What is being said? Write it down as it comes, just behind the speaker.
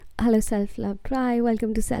Hello, Self Love Try.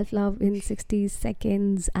 Welcome to Self Love in 60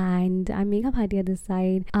 seconds. And I'm Megha Bhatia this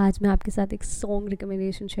side. आज मैं आपके साथ एक song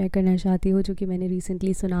recommendation share करना चाहती हूँ जो कि मैंने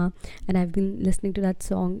रिसेंटली सुना and I've been listening to that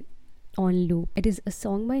song on loop. It is a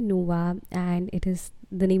song by Nova and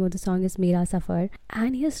the name of the song is Mera Safar,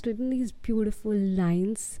 and he has written these beautiful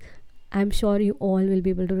lines. I'm sure you all will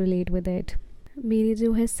be able to relate with it. मेरे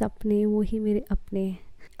जो है सपने वो ही मेरे अपने.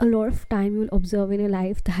 A lot of time you'll observe in your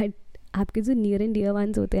life that आपके जो near and dear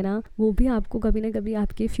ones होते हैं ना, वो भी आपको कभी ना कभी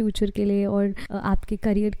आपके फ्यूचर के लिए और आपके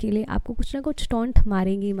करियर के लिए आपको कुछ ना कुछ टॉन्ट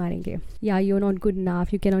मारेंगे ही मारेंगे. या you are not good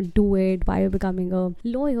enough, you can not do it, why are becoming a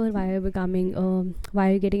lawyer, why are becoming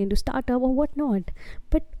why are getting into startup और what not.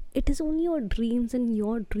 But it is only your dreams and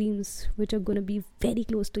your dreams which are going to be very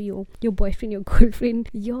close to you. Your boyfriend, your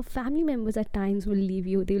girlfriend, your family members at times will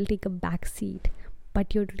leave you. They will take a back seat,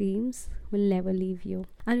 but your dreams will never leave you,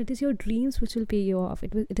 and it is your dreams which will pay you off.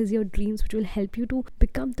 It is your dreams which will help you to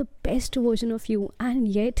become the best version of you. And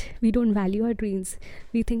yet we don't value our dreams.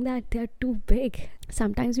 We think that they are too big.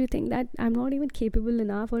 Sometimes we think that I'm not even capable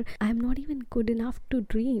enough, or I'm not even good enough to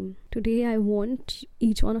dream. Today I want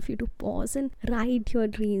each one of you to pause and write your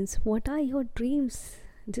dreams. What are your dreams?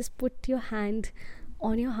 Just put your hand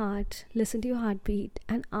on your heart, listen to your heartbeat,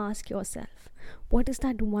 and ask yourself, what is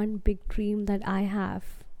that one big dream that I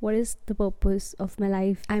have? What is the purpose of my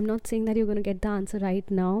life? I'm not saying that you're going to get the answer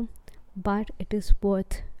right now, but it is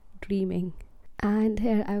worth dreaming. And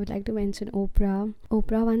here I would like to mention Oprah.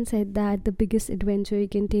 Oprah once said that the biggest adventure you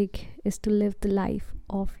can take is to live the life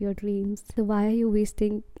of your dreams. So why are you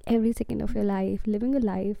wasting every second of your life living a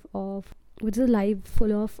life of which is a life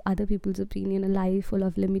full of other people's opinion, a life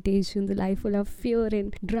full of limitations, a life full of fear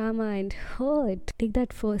and drama and hurt? Take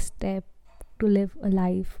that first step to live a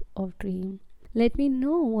life of dream. Let me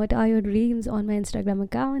know what are your dreams on my Instagram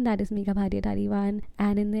account, that is Megha Bhatia 31.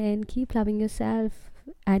 And in the end, keep loving yourself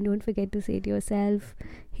and don't forget to say to yourself,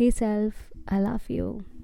 hey self, I love you.